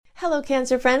Hello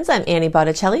Cancer friends, I'm Annie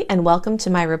Botticelli and welcome to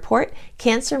my report,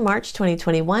 Cancer March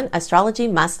 2021 Astrology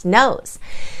Must Knows.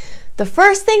 The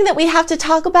first thing that we have to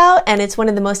talk about, and it's one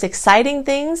of the most exciting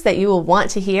things that you will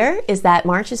want to hear, is that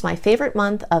March is my favorite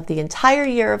month of the entire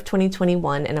year of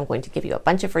 2021, and I'm going to give you a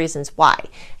bunch of reasons why.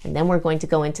 And then we're going to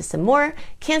go into some more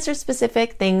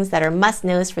Cancer-specific things that are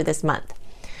must-knows for this month.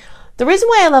 The reason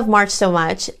why I love March so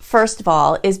much, first of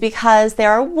all, is because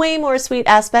there are way more sweet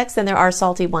aspects than there are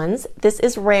salty ones. This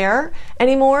is rare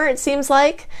anymore, it seems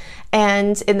like.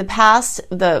 And in the past,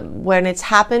 when it's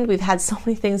happened, we've had so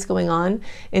many things going on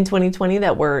in 2020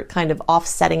 that were kind of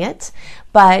offsetting it.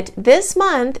 But this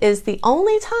month is the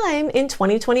only time in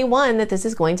 2021 that this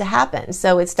is going to happen.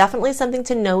 So it's definitely something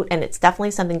to note, and it's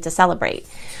definitely something to celebrate.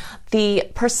 The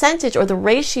percentage, or the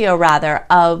ratio rather,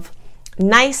 of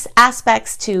nice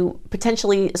aspects to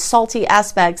potentially salty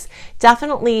aspects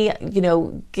definitely,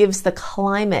 gives the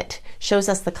climate, shows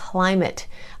us the climate,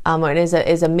 or it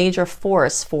is a major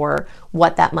force for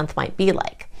what that month might be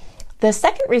like. The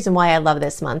second reason why I love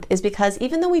this month is because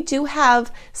even though we do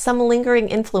have some lingering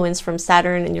influence from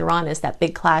Saturn and Uranus, that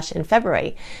big clash in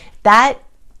February, that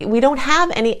we don't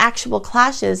have any actual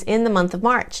clashes in the month of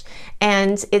March,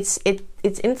 and its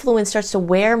influence starts to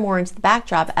wear more into the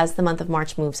backdrop as the month of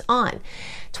March moves on.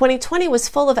 2020 was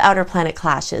full of outer planet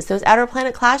clashes. Those outer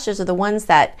planet clashes are the ones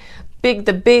that bring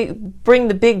the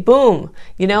big boom.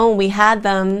 We had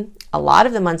them a lot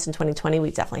of the months in 2020.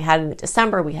 We definitely had it in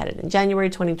December. We had it in January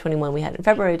 2021. We had it in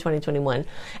February 2021.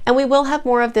 And we will have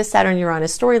more of this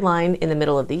Saturn-Uranus storyline in the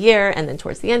middle of the year and then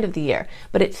towards the end of the year.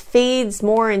 But it fades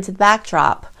more into the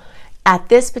backdrop at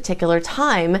this particular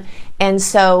time. And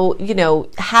so,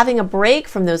 having a break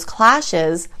from those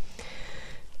clashes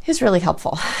is really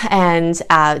helpful. And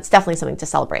it's definitely something to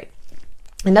celebrate.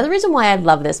 Another reason why I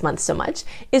love this month so much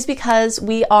is because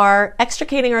we are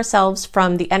extricating ourselves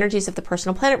from the energies of the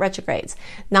personal planet retrogrades.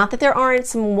 Not that there aren't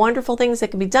some wonderful things that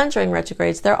can be done during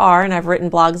retrogrades. There are, and I've written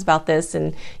blogs about this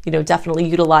and, definitely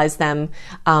utilize them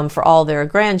for all their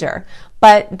grandeur.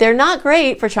 But they're not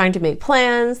great for trying to make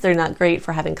plans. They're not great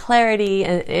for having clarity.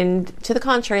 And to the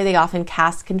contrary, they often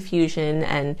cast confusion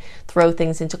and throw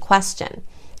things into question.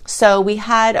 So we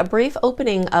had a brief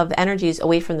opening of energies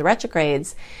away from the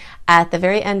retrogrades at the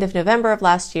very end of November of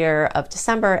last year, of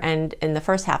December, and in the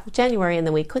first half of January, and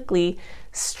then we quickly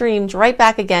streamed right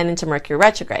back again into Mercury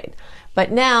retrograde.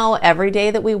 But now, every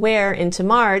day that we wear into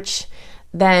March,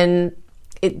 then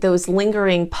those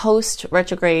lingering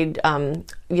post-retrograde,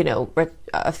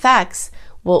 effects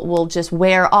will just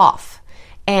wear off.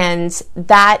 And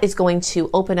that is going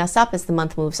to open us up as the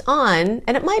month moves on.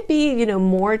 And it might be,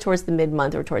 more towards the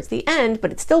mid-month or towards the end,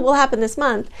 but it still will happen this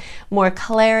month. More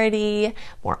clarity,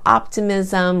 more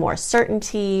optimism, more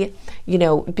certainty,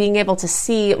 being able to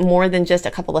see more than just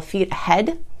a couple of feet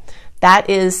ahead.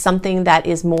 That is something that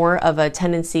is more of a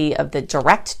tendency of the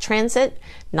direct transit,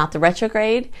 not the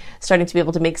retrograde, starting to be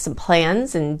able to make some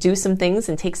plans and do some things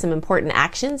and take some important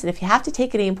actions. And if you have to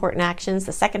take any important actions,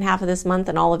 the second half of this month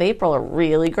and all of April are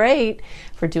really great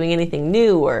for doing anything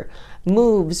new or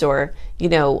moves or,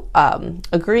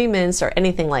 agreements or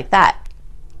anything like that.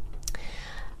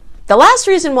 The last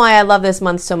reason why I love this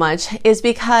month so much is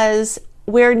because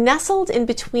we're nestled in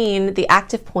between the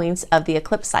active points of the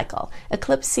eclipse cycle.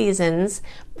 Eclipse seasons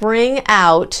bring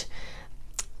out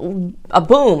a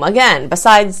boom again.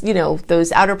 Besides,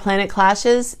 those outer planet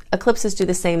clashes, eclipses do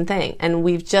the same thing. And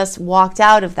we've just walked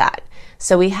out of that.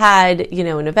 So we had,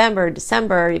 November,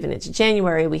 December, even into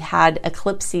January, we had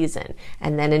eclipse season.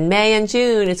 And then in May and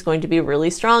June, it's going to be really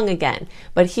strong again.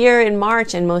 But here in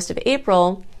March and most of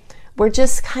April, we're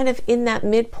just kind of in that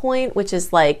midpoint, which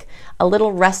is like a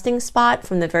little resting spot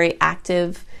from the very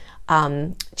active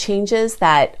changes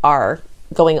that are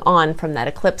going on from that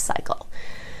eclipse cycle.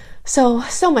 So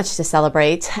much to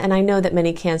celebrate. And I know that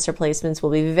many Cancer placements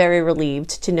will be very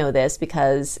relieved to know this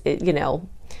because,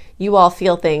 you all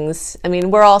feel things. I mean,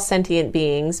 we're all sentient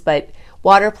beings, but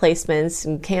water placements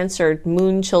and Cancer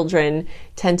moon children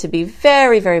tend to be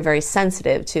very, very, very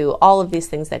sensitive to all of these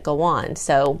things that go on.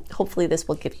 So hopefully this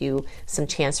will give you some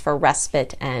chance for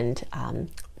respite and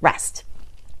rest.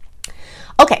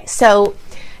 Okay, so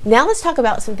now let's talk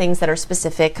about some things that are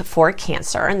specific for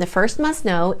Cancer. And the first must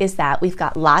know is that we've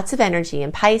got lots of energy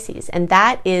in Pisces. And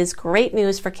that is great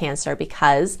news for Cancer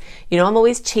because, I'm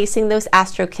always chasing those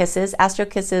astro kisses. Astro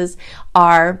kisses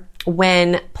are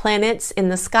when planets in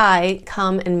the sky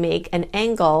come and make an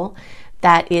angle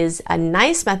that is a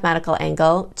nice mathematical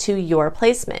angle to your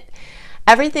placement.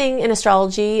 Everything in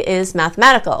astrology is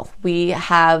mathematical. We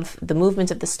have the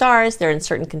movement of the stars. They're in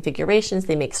certain configurations.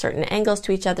 They make certain angles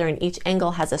to each other, and each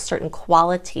angle has a certain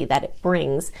quality that it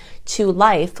brings to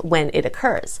life when it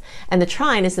occurs. And the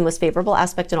trine is the most favorable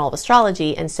aspect in all of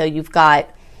astrology. And so you've got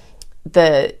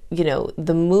the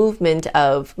movement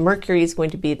of Mercury is going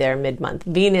to be there mid-month.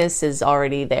 Venus is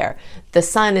already there. The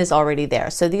sun is already there.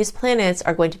 So these planets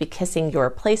are going to be kissing your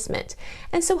placement.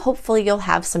 And so hopefully you'll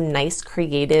have some nice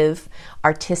creative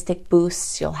artistic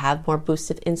boosts. You'll have more boosts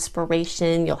of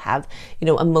inspiration. You'll have,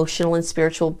 emotional and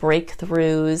spiritual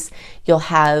breakthroughs. You'll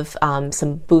have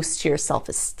some boosts to your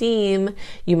self-esteem.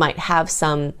 You might have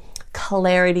some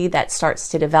clarity that starts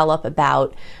to develop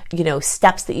about,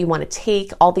 steps that you want to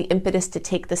take. All the impetus to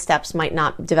take the steps might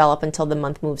not develop until the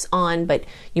month moves on, but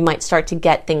you might start to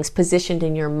get things positioned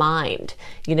in your mind,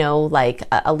 like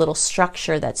a little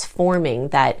structure that's forming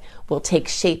that will take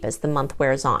shape as the month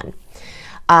wears on.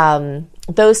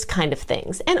 Those kind of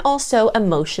things. And also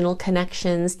emotional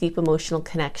connections, deep emotional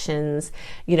connections,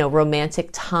 romantic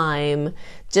time,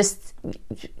 just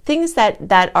things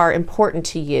that are important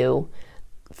to you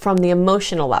from the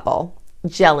emotional level,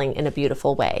 gelling in a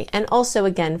beautiful way. And also,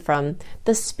 again, from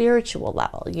the spiritual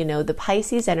level, the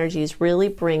Pisces energies really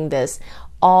bring this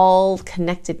all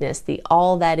connectedness, the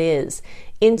all that is,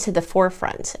 into the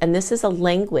forefront. And this is a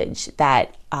language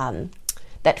that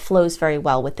flows very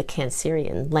well with the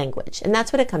Cancerian language. And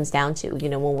that's what it comes down to.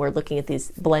 When we're looking at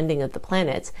these blending of the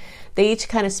planets, they each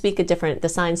kind of the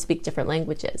signs speak different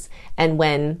languages. And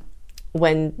when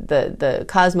the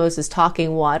cosmos is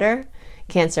talking water,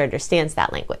 Cancer understands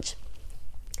that language.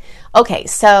 Okay,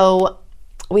 so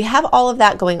we have all of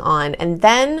that going on, and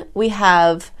then we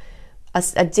have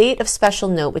a date of special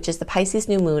note, which is the Pisces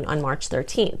new moon on March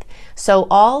 13th. So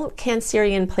all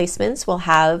Cancerian placements will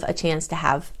have a chance to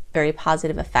have very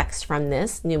positive effects from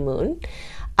this new moon.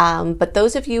 But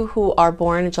those of you who are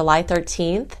born July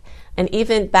 13th, and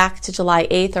even back to July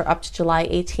 8th or up to July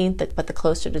 18th, but the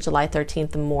closer to July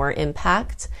 13th, the more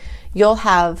impact, you'll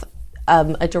have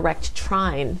a direct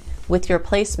trine with your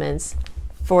placements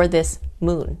for this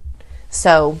moon.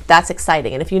 So that's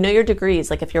exciting. And if you know your degrees,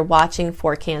 like if you're watching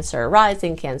for Cancer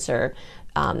rising, Cancer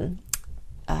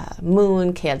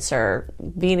moon, Cancer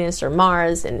Venus or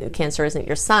Mars, and Cancer isn't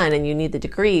your sun and you need the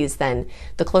degrees, then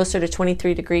the closer to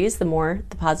 23 degrees, the more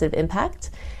the positive impact.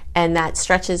 And that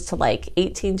stretches to like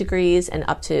 18 degrees and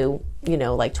up to,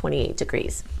 like 28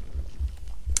 degrees.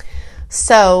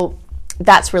 So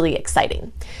that's really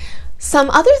exciting.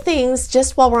 Some other things,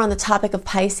 just while we're on the topic of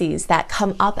Pisces, that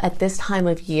come up at this time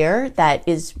of year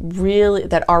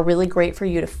that are really great for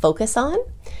you to focus on,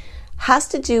 has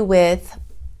to do with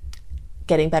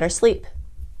getting better sleep,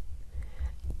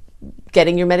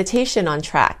 getting your meditation on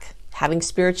track, having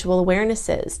spiritual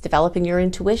awarenesses, developing your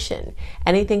intuition,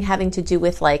 anything having to do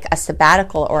with like a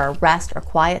sabbatical or a rest or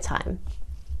quiet time.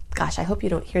 Gosh, I hope you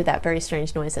don't hear that very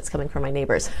strange noise that's coming from my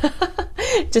neighbors.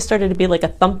 It just started to be like a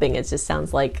thumping. It just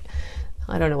sounds like,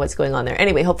 I don't know what's going on there.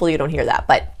 Anyway, hopefully you don't hear that.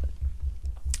 But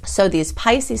so these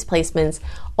Pisces placements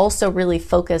also really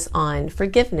focus on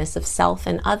forgiveness of self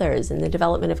and others and the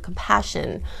development of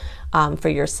compassion for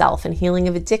yourself and healing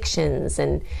of addictions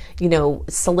and,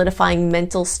 solidifying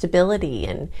mental stability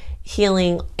and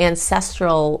healing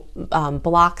ancestral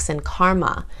blocks and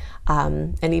karma.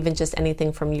 And even just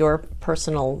anything from your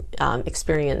personal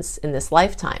experience in this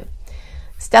lifetime.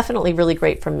 It's definitely really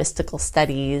great for mystical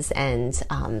studies and,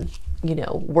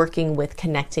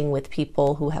 connecting with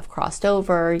people who have crossed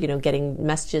over, getting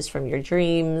messages from your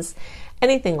dreams,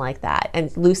 anything like that.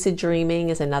 And lucid dreaming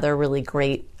is another really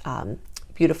great,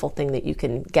 beautiful thing that you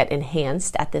can get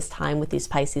enhanced at this time with these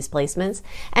Pisces placements.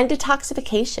 And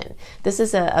detoxification. This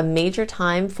is a major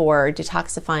time for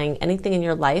detoxifying anything in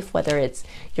your life, whether it's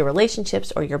your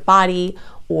relationships or your body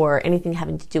or anything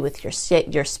having to do with your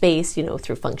space,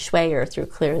 through feng shui or through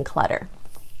clearing clutter.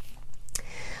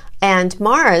 And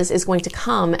Mars is going to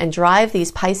come and drive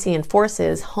these Piscean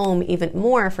forces home even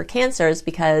more for Cancers,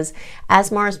 because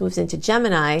as Mars moves into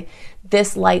Gemini,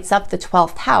 this lights up the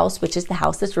 12th house, which is the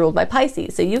house that's ruled by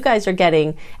Pisces. So you guys are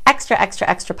getting extra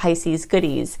Pisces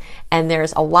goodies, and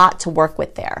there's a lot to work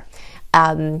with there.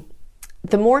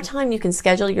 The more time you can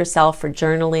schedule yourself for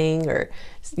journaling or,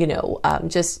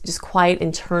 just quiet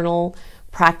internal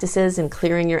practices and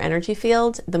clearing your energy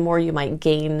field, the more you might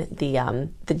gain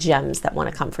the gems that want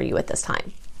to come for you at this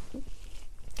time.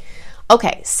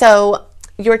 Okay, so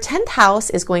your 10th house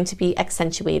is going to be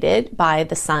accentuated by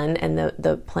the sun and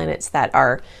the planets that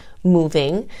are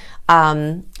moving.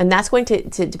 And that's going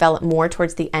to develop more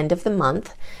towards the end of the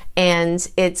month. And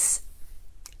it's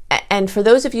And for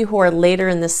those of you who are later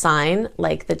in the sign,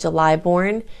 like the July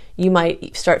born, you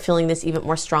might start feeling this even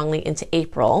more strongly into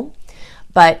April.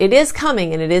 But it is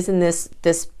coming, and it is in this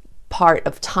part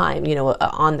of time,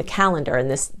 on the calendar in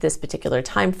this particular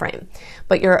time frame.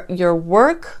 But your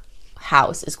work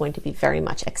house is going to be very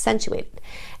much accentuated.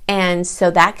 And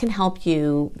so that can help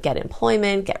you get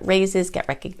employment, get raises, get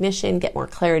recognition, get more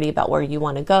clarity about where you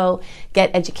want to go,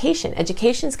 get education.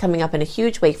 Education is coming up in a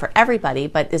huge way for everybody,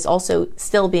 but is also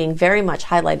still being very much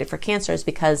highlighted for Cancers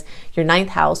because your 9th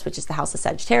house, which is the house of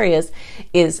Sagittarius,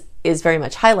 is very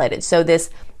much highlighted. So this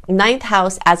 9th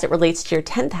house, as it relates to your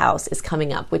 10th house, is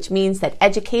coming up, which means that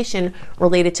education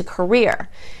related to career,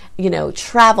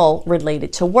 travel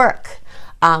related to work,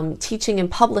 teaching and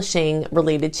publishing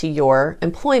related to your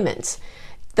employment.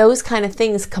 Those kind of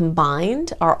things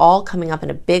combined are all coming up in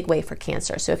a big way for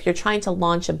Cancer. So if you're trying to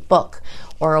launch a book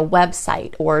or a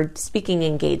website or speaking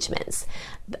engagements,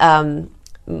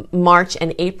 March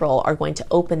and April are going to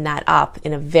open that up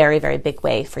in a very, very big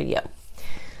way for you.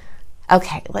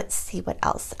 Okay, let's see what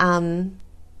else. And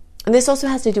this also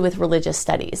has to do with religious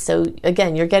studies. So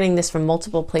again, you're getting this from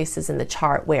multiple places in the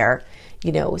chart where,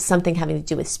 something having to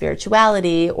do with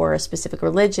spirituality or a specific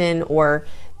religion or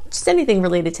just anything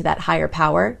related to that higher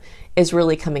power is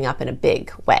really coming up in a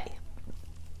big way.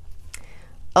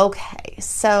 Okay,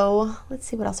 so let's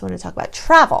see what else I want to talk about.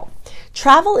 Travel.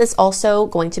 Travel is also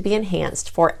going to be enhanced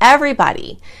for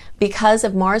everybody because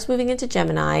of Mars moving into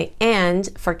Gemini, and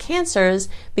for Cancers,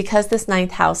 because this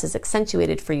 9th house is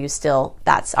accentuated for you still.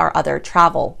 That's our other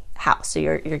travel house. So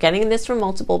you're getting this from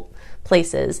multiple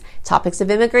places. Topics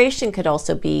of immigration could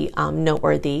also be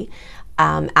noteworthy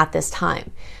at this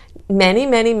time. Many,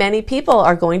 many, many people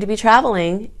are going to be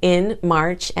traveling in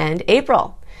March and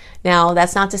April. Now,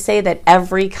 that's not to say that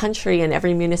every country and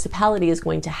every municipality is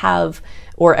going to have,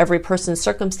 or every person's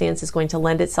circumstance is going to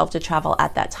lend itself to travel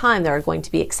at that time. There are going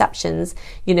to be exceptions,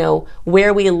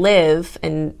 where we live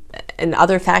and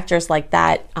other factors like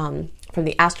that from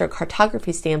the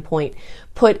astrocartography standpoint,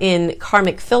 put in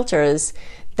karmic filters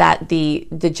that the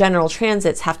general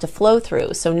transits have to flow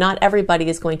through. So not everybody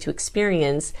is going to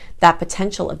experience that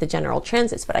potential of the general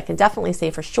transits, but I can definitely say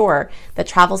for sure that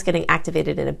travel is getting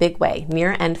activated in a big way,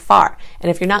 near and far. And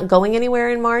if you're not going anywhere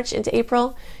in March into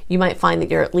April, you might find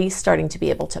that you're at least starting to be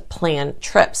able to plan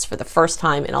trips for the first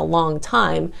time in a long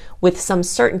time with some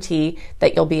certainty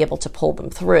that you'll be able to pull them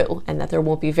through and that there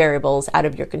won't be variables out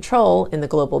of your control in the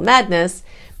global madness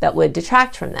that would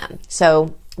detract from them.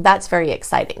 So that's very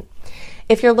exciting.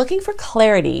 If you're looking for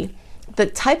clarity, the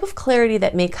type of clarity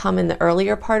that may come in the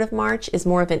earlier part of March is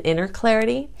more of an inner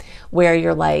clarity where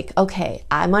you're like, okay,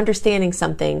 I'm understanding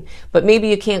something, but maybe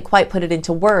you can't quite put it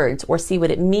into words or see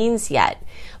what it means yet.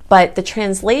 But the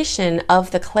translation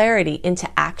of the clarity into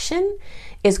action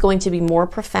is going to be more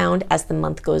profound as the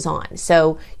month goes on.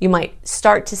 So you might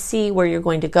start to see where you're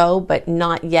going to go, but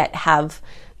not yet have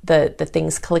the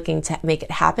things clicking to make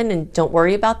it happen. And don't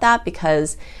worry about that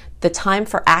because the time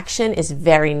for action is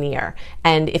very near.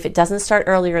 And if it doesn't start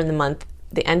earlier in the month,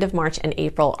 the end of March and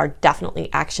April are definitely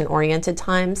action-oriented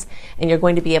times. And you're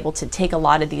going to be able to take a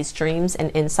lot of these dreams and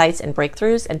insights and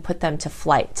breakthroughs and put them to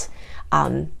flight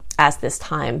as this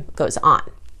time goes on.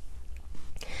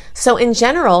 So in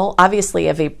general, obviously,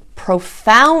 of a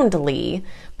profoundly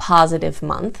positive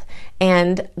month,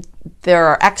 and there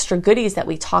are extra goodies that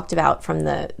we talked about from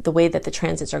the way that the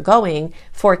transits are going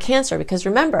for Cancer, because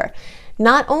remember,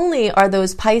 not only are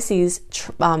those Pisces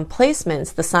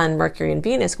placements, the Sun, Mercury, and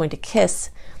Venus, going to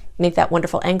make that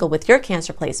wonderful angle with your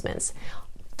Cancer placements,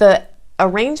 the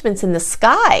arrangements in the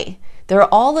sky, there are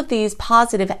all of these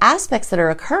positive aspects that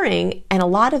are occurring, and a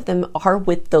lot of them are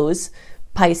with those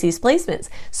Pisces placements.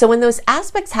 So when those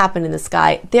aspects happen in the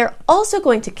sky, they're also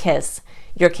going to kiss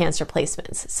your Cancer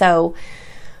placements. So,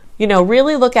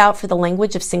 really look out for the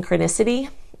language of synchronicity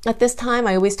at this time.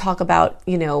 I always talk about,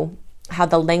 how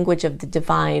the language of the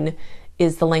divine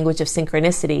is the language of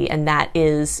synchronicity, and that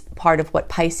is part of what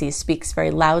Pisces speaks very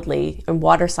loudly, and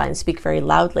water signs speak very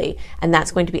loudly, and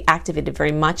that's going to be activated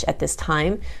very much at this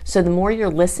time. So the more you're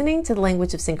listening to the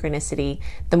language of synchronicity,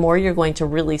 the more you're going to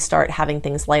really start having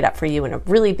things light up for you in a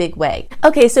really big way.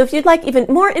 Okay, so if you'd like even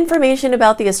more information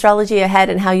about the astrology ahead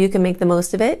and how you can make the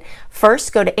most of it,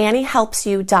 first go to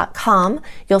AnnieHelpsYou.com.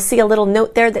 You'll see a little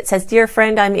note there that says, "Dear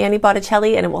friend, I'm Annie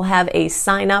Botticelli," and it will have a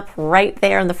sign up right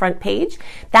there on the front page.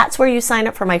 That's where you sign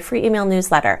up for my free email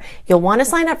newsletter. You'll want to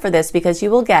sign up for this because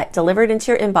you will get delivered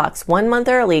into your inbox 1 month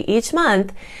early each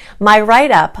month my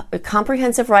write-up, a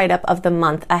comprehensive write-up of the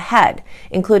month ahead,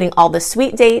 including all the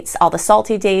sweet dates, all the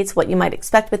salty dates, what you might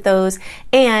expect with those,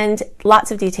 and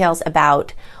lots of details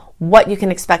about what you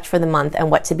can expect for the month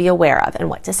and what to be aware of and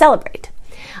what to celebrate.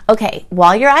 Okay,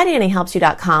 while you're at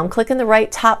AnnieHelpsYou.com, click in the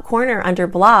right top corner under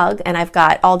blog, and I've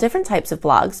got all different types of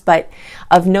blogs, but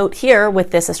of note here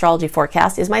with this astrology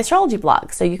forecast is my astrology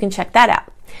blog, so you can check that out.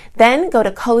 Then go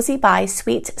to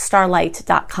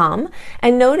cozybysweetstarlight.com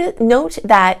and note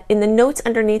that in the notes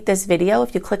underneath this video,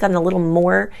 if you click on the little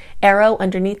more arrow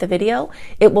underneath the video,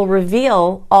 it will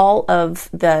reveal all of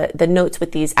the notes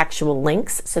with these actual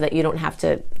links so that you don't have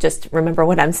to just remember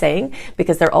what I'm saying,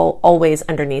 because they're always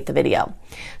underneath the video.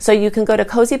 So you can go to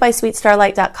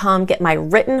cozybysweetstarlight.com, get my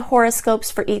written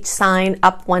horoscopes for each sign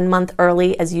up 1 month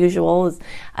early as usual.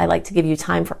 I like to give you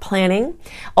time for planning.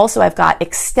 Also, I've got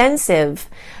extensive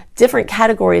different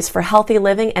categories for healthy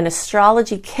living and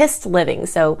astrology kissed living.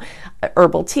 So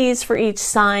herbal teas for each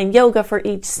sign, yoga for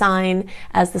each sign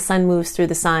as the sun moves through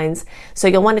the signs. So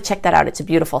you'll want to check that out. It's a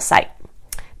beautiful site.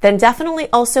 Then definitely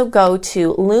also go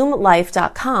to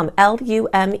lumelife.com,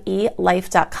 L-U-M-E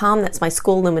life.com. That's my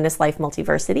school, Luminous Life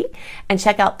Multiversity, and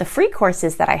check out the free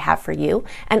courses that I have for you.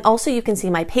 And also you can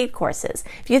see my paid courses.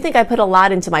 If you think I put a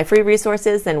lot into my free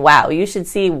resources, then wow, you should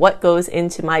see what goes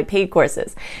into my paid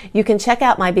courses. You can check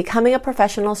out my Becoming a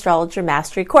Professional Astrologer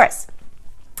Mastery course.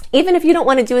 Even if you don't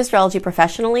want to do astrology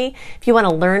professionally, if you want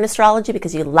to learn astrology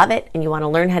because you love it and you want to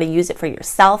learn how to use it for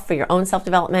yourself, for your own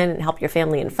self-development and help your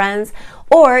family and friends,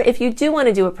 or if you do want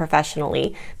to do it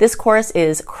professionally, this course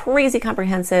is crazy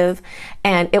comprehensive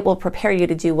and it will prepare you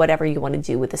to do whatever you want to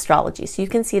do with astrology. So you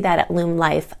can see that at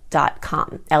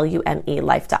lumelife.com, L-U-M-E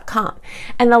life.com.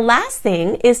 And the last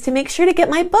thing is to make sure to get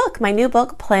my book, my new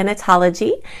book,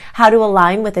 Planetology, How to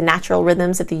Align with the Natural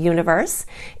Rhythms of the Universe.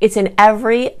 It's in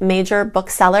every major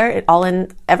bookseller. All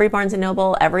in every Barnes &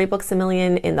 Noble, every Books A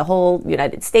Million in the whole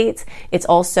United States. It's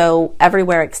also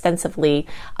everywhere extensively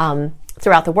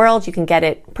throughout the world. You can get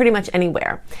it pretty much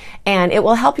anywhere. And it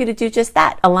will help you to do just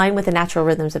that, align with the natural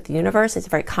rhythms of the universe. It's a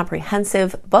very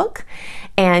comprehensive book,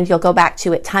 and you'll go back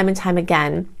to it time and time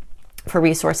again for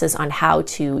resources on how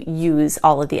to use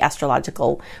all of the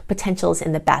astrological potentials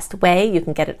in the best way. You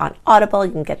can get it on Audible,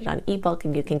 you can get it on ebook,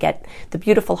 and you can get the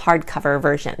beautiful hardcover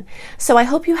version. So I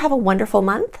hope you have a wonderful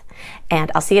month,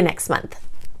 and I'll see you next month.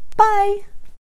 Bye!